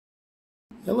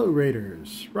Hello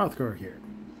Raiders, Rothgar here.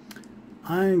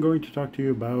 I'm going to talk to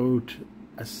you about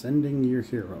ascending your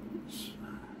heroes.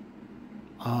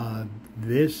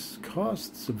 This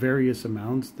costs various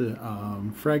amounts, the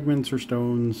fragments or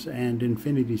stones and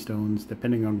infinity stones,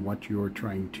 depending on what you're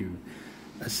trying to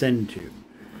ascend to.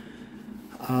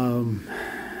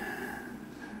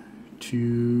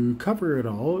 To cover it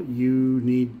all, you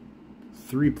need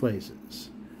 3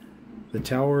 places. The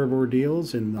Tower of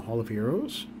Ordeals in the Hall of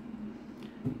Heroes,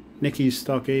 Nikki's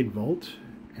Stockade Vault,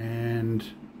 and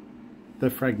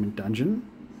the Fragment Dungeon,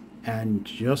 and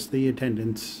just the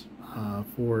attendance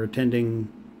for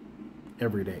attending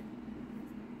every day.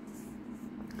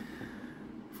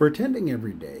 For attending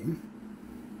every day,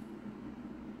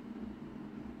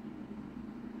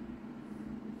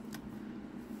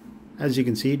 as you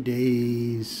can see,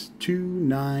 days 2,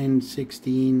 9,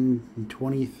 16, and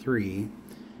 23,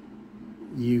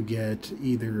 you get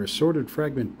either assorted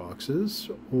fragment boxes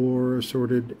or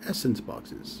assorted essence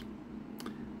boxes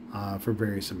for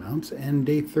various amounts. And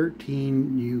day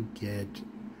 13, you get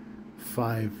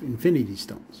 5 infinity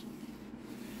stones.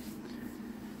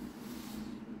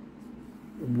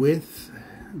 With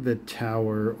the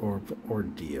Tower of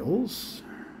Ordeals,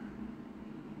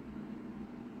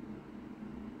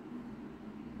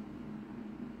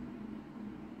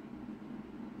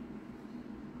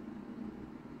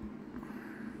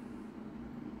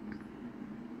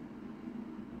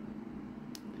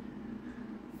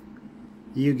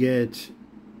 you get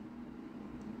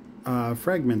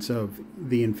fragments of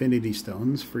the infinity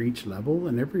stones for each level,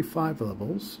 and every 5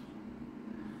 levels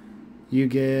you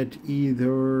get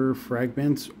either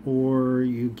fragments or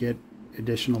you get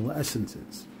additional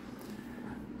essences.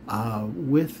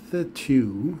 With the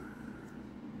 2,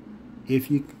 if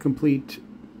you complete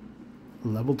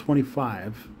level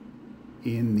 25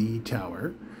 in the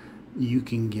tower, you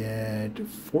can get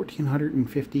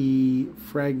 1,450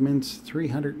 fragments,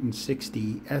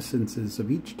 360 essences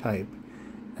of each type,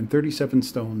 and 37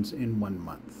 stones in 1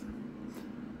 month.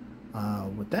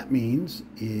 What that means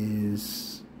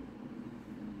is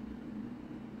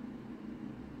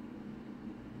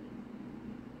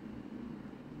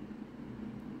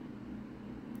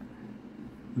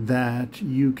that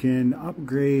you can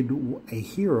upgrade a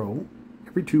hero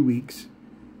every 2 weeks.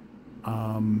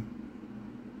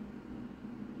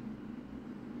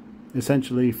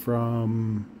 Essentially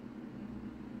from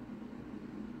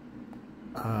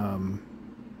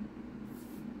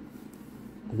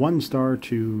 1 star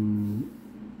to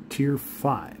tier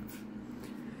 5.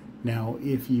 Now,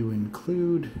 if you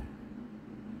include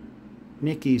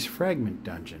Nikki's Fragment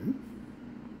Dungeon,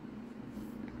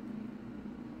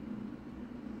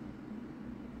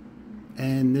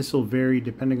 and this will vary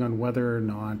depending on whether or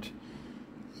not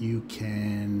you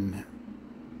can,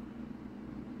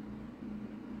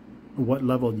 what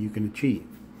level you can achieve.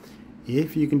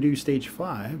 If you can do stage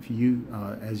 5, you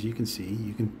as you can see,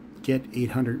 you can get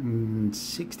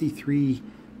 863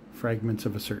 fragments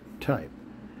of a certain type.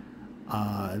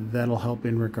 That'll help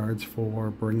in regards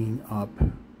for bringing up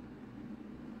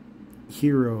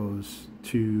heroes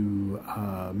to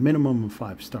a minimum of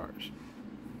 5 stars.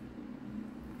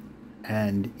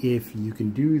 And if you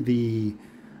can do the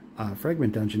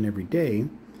Fragment Dungeon every day,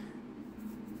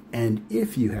 and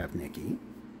if you have Nikki,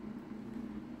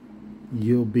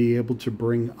 you'll be able to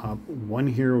bring up 1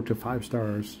 hero to 5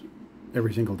 stars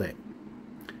every single day.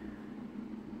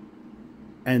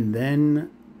 And then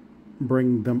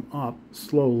bring them up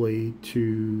slowly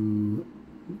to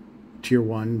tier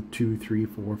 1, 2, 3,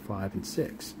 4, 5, and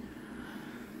 6.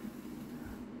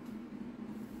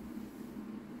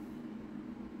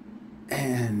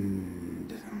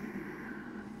 And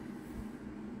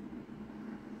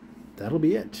that'll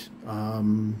be it. I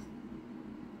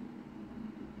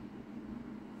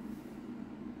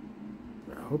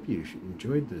hope you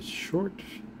enjoyed this short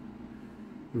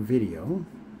video.